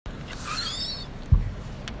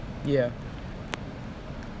Yeah.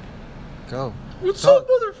 Go. What's up,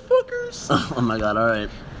 motherfuckers? Oh my god, alright.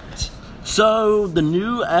 So, the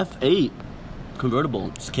new F8 convertible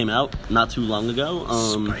just came out not too long ago.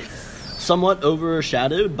 Somewhat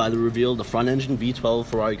overshadowed by the reveal of the front-engine V12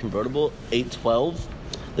 Ferrari convertible 812.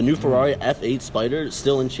 The new Ferrari F8 Spider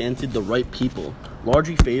still enchanted the right people.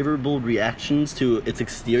 Largely favorable reactions to its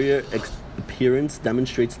exterior appearance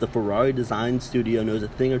demonstrates the Ferrari design studio knows a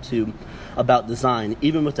thing or two about design,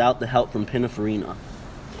 even without the help from Pininfarina.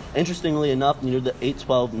 Interestingly enough, neither the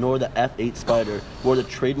 812 nor the F8 Spider wore the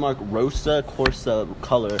trademark Rosa Corsa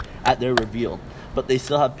color at their reveal, but they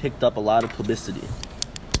still have picked up a lot of publicity.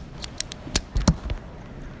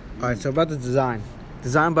 Alright, so about the design.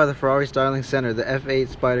 Designed by the Ferrari Styling Center, the F8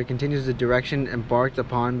 Spider continues the direction embarked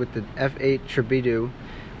upon with the F8 Turbido,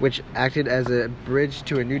 which acted as a bridge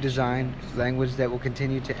to a new design language that will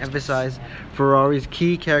continue to emphasize Ferrari's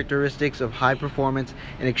key characteristics of high performance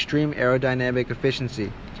and extreme aerodynamic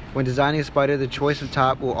efficiency. When designing a Spider, the choice of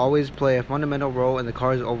top will always play a fundamental role in the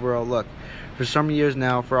car's overall look. For some years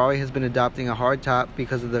now, Ferrari has been adopting a hard top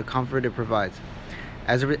because of the comfort it provides.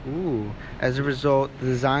 As a result, the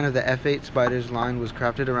design of the F8 Spider's line was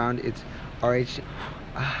crafted around its RH.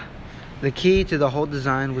 The key to the whole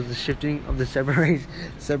design was the shifting of the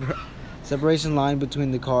separation line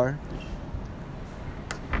between the car.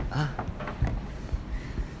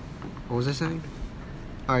 What was I saying?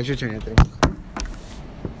 Alright, it's your turn, Anthony.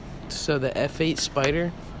 So the F8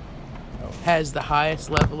 Spider has the highest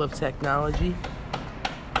level of technology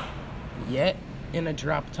yet in a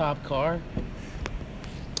drop-top car.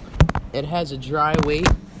 It has a dry weight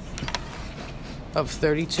of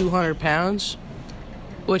 3,200 pounds,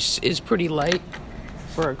 which is pretty light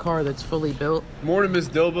for a car that's fully built. Morning, Miss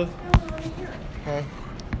Dilba. Hey.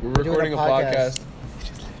 We're recording a podcast.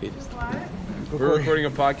 We're recording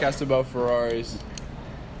a podcast about Ferraris.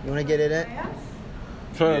 You want to get in it?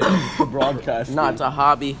 The broadcast. Not a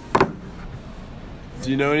hobby.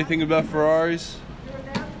 Do you know anything about Ferraris?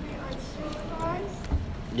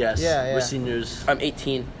 Yes, Yeah. we're seniors. I'm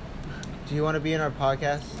 18. Do you want to be in our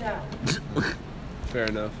podcast? Yeah. Fair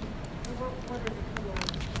enough.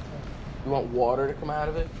 You want water to come out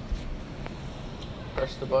of it?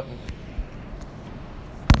 Press the button.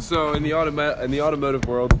 So, in the automotive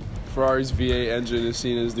world, Ferrari's V8 engine is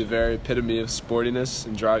seen as the very epitome of sportiness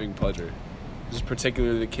and driving pleasure. This is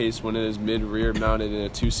particularly the case when it is mid-rear mounted in a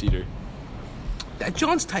two-seater. That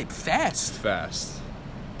John's type fast. Fast.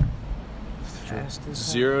 Fast as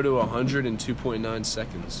 0 to 100 in 2.9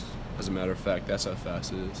 seconds. As a matter of fact, that's how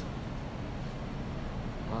fast it is.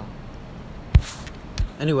 Wow.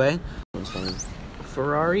 Anyway.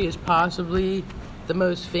 Ferrari is possibly the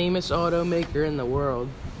most famous automaker in the world.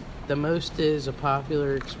 The most is a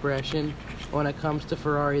popular expression. When it comes to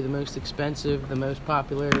Ferrari, the most expensive, the most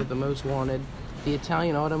popular, the most wanted. The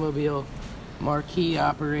Italian automobile marquee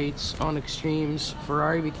operates on extremes.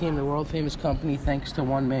 Ferrari became the world-famous company thanks to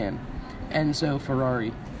one man, Enzo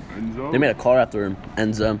Ferrari. Enzo? They made a car after him,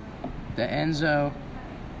 Enzo. The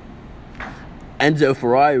Enzo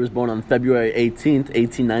Ferrari was born on February 18th,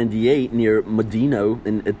 1898, near Modena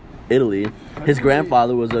in Italy. His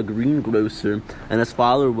grandfather was a greengrocer, and his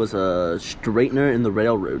father was a straightener in the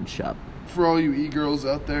railroad shop. For all you e-girls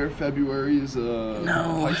out there, February is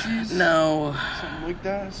Pisces? No. Something like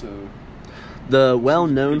that, so... The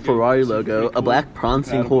well-known Ferrari logo, a black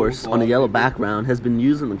prancing horse on a yellow background, has been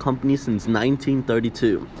used in the company since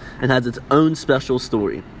 1932 and has its own special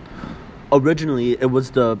story. Originally, it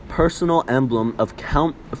was the personal emblem of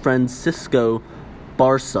Count Francisco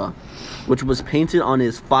Barca, which was painted on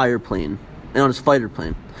his fighter plane.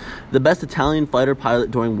 The best Italian fighter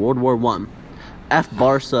pilot during World War I. F.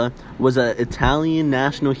 Barca was an Italian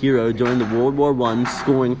national hero during the World War I,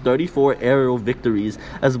 scoring 34 aerial victories,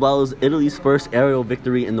 as well as Italy's first aerial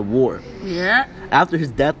victory in the war. Yeah. After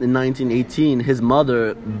his death in 1918, his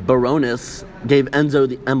mother, Baroness, gave Enzo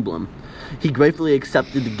the emblem. He gratefully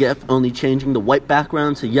accepted the gift, only changing the white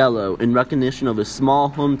background to yellow in recognition of his small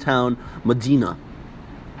hometown, Modena.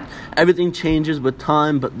 Everything changes with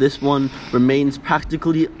time, but this one remains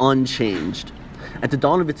practically unchanged. At the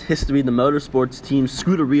dawn of its history, the motorsports team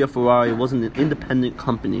Scuderia Ferrari was an independent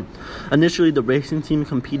company. Initially, the racing team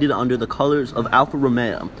competed under the colors of Alfa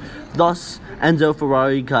Romeo. Thus, Enzo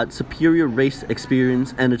Ferrari got superior race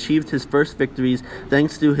experience and achieved his first victories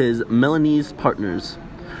thanks to his Milanese partners.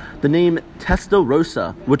 The name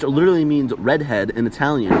Testarossa, which literally means redhead in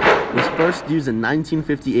Italian, was first used in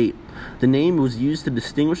 1958. The name was used to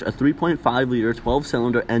distinguish a 3.5-liter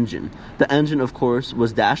 12-cylinder engine. The engine, of course,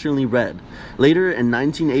 was dashingly red. Later, in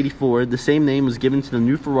 1984, the same name was given to the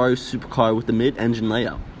new Ferrari supercar with the mid-engine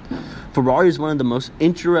layout. Ferrari is one of the most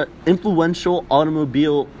influential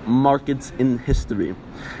automobile markets in history.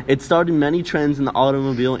 It started many trends in the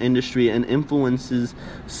automobile industry and influences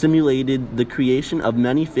simulated the creation of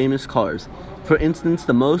many famous cars. For instance,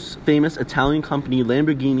 the most famous Italian company,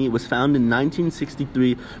 Lamborghini, was founded in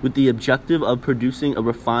 1963 with the objective of producing a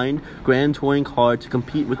refined grand touring car to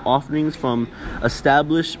compete with offerings from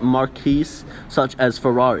established marques such as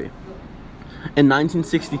Ferrari. In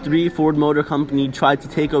 1963, Ford Motor Company tried to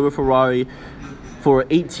take over Ferrari for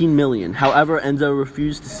 $18 million. However, Enzo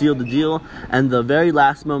refused to seal the deal, and the very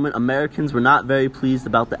last moment, Americans were not very pleased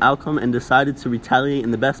about the outcome and decided to retaliate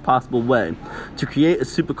in the best possible way, to create a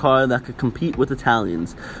supercar that could compete with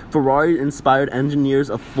Italians. Ferrari inspired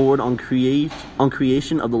engineers of Ford on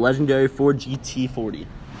creation of the legendary Ford GT40.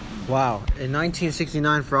 Wow. In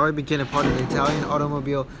 1969, Ferrari became a part of the Italian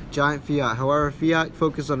automobile giant Fiat. However, Fiat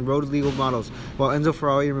focused on road-legal models, while Enzo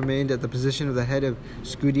Ferrari remained at the position of the head of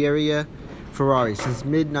Scuderia Ferrari. Since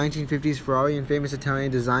mid-1950s, Ferrari and famous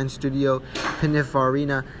Italian design studio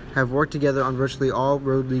Pininfarina have worked together on virtually all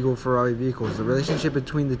road-legal Ferrari vehicles. The relationship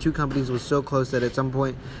between the two companies was so close that at some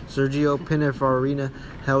point, Sergio Pininfarina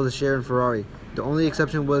held a share in Ferrari. The only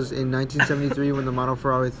exception was in 1973 when the model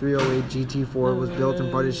Ferrari 308 GT4 was built in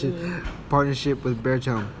partnership with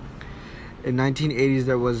Bertone. In 1980s,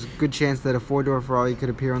 there was a good chance that a four-door Ferrari could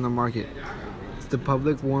appear on the market. The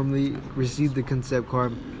public warmly received the concept car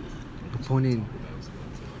Ponine,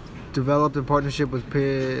 developed in partnership with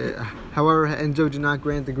However, Enzo did not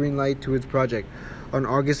grant the green light to its project. On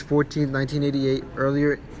August 14, 1988,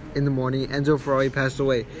 earlier in the morning, Enzo Ferrari passed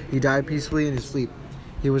away. He died peacefully in his sleep.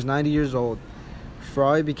 He was 90 years old.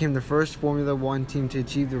 Ferrari became the first Formula One team to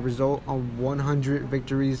achieve the result of 100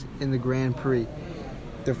 victories in the Grand Prix.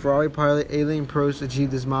 The Ferrari pilot Alain Prost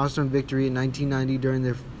achieved this milestone victory in 1990 during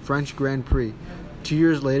the French Grand Prix. 2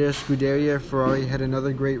 years later, Scuderia Ferrari had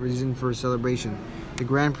another great reason for celebration. The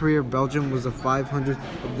Grand Prix of Belgium was the 500th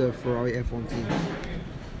of the Ferrari F1 team.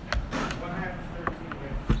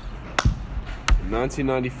 In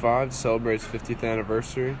 1995, to celebrate its 50th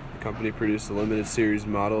anniversary, the company produced a limited series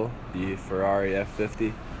model, the Ferrari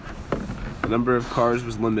F50. The number of cars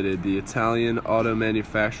was limited. The Italian auto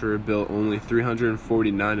manufacturer built only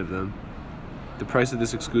 349 of them. The price of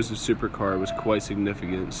this exclusive supercar was quite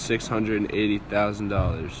significant,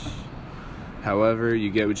 $680,000. However, you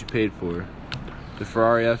get what you paid for. The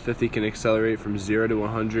Ferrari F50 can accelerate from 0 to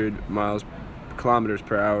 100 kilometers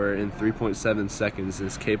per hour in 3.7 seconds and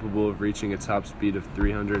is capable of reaching a top speed of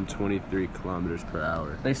 323 kilometers per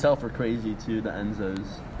hour. They sell for crazy too, the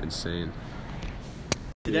Enzos. Insane.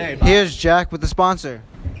 Here's Jack with the sponsor.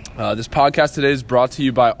 This podcast today is brought to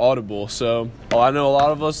you by Audible. So, I know a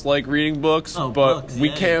lot of us like reading books, but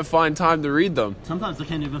we can't find time to read them. Sometimes I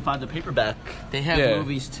can't even find the paperback. They have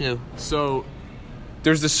movies too. So,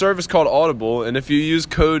 there's this service called Audible, and if you use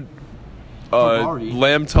code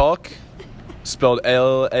LAMBTALK, spelled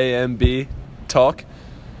LAMB TALK,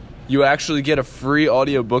 you actually get a free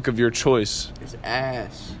audiobook of your choice. It's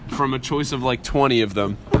ass. From a choice of like 20 of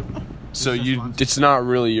them. So it's not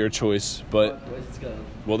really your choice, but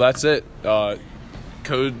well, that's it. Code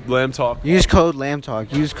LAMBTALK. Use code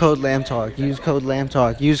LAMBTALK. Use code LAMBTALK. Use code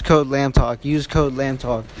LAMBTALK. Use code LAMBTALK. Use code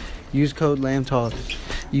LAMBTALk. Use code LAMBTALk.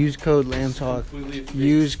 Use code LAMBTALk.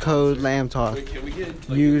 Use code LAMBTALk. Wait, can we get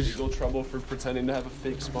legal trouble for pretending to have a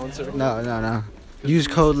fake sponsor? No. Use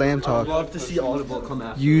code LAMBTALk. I'd love to see Audible come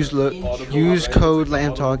after. Use code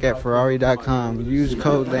LAMBTALK at Ferrari.com. Use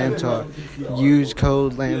code LAMBTALK. Use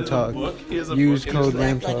code LAMBTALk. Use code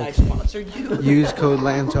LAMBTALk. Use code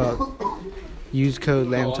LAMBTALk. Use code LAMBTALk. Use code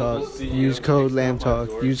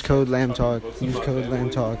LAMBTALk. Use code LAMBTALk. Use code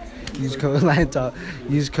LAMBTALk. Use code LAMBTALk.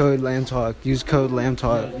 Use code LAMBTALk. Use code LAMBTALk. Use code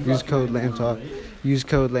LAMBTALk. Use code LAMBTALk. Use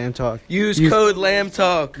code LAMBTALk. Use code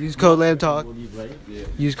LAMBTALk. Use code LAMBTALk.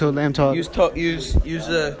 Use code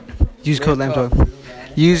LAMBTALk.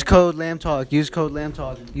 Use code LAMBTALk. Use code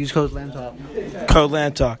LAMBTALk. Use code LAMBTALk. Code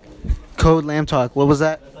LAMBTALk. Code LAMBTALk. What was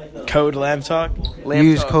that? Code LAMBTALk.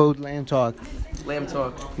 Use code LAMBTALk.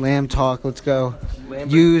 LAMBTALk. LAMBTALk. Let's go.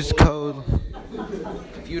 Use code.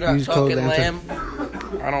 If you're not talking lamb,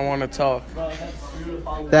 I don't want to talk.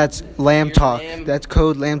 That's LAMBTALk. That's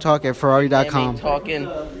code LAMBTALk at Ferrari.com. Lamb ain't talking.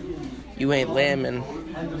 You ain't lambing.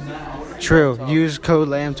 True. Use code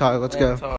LAMBTALk. Let's go.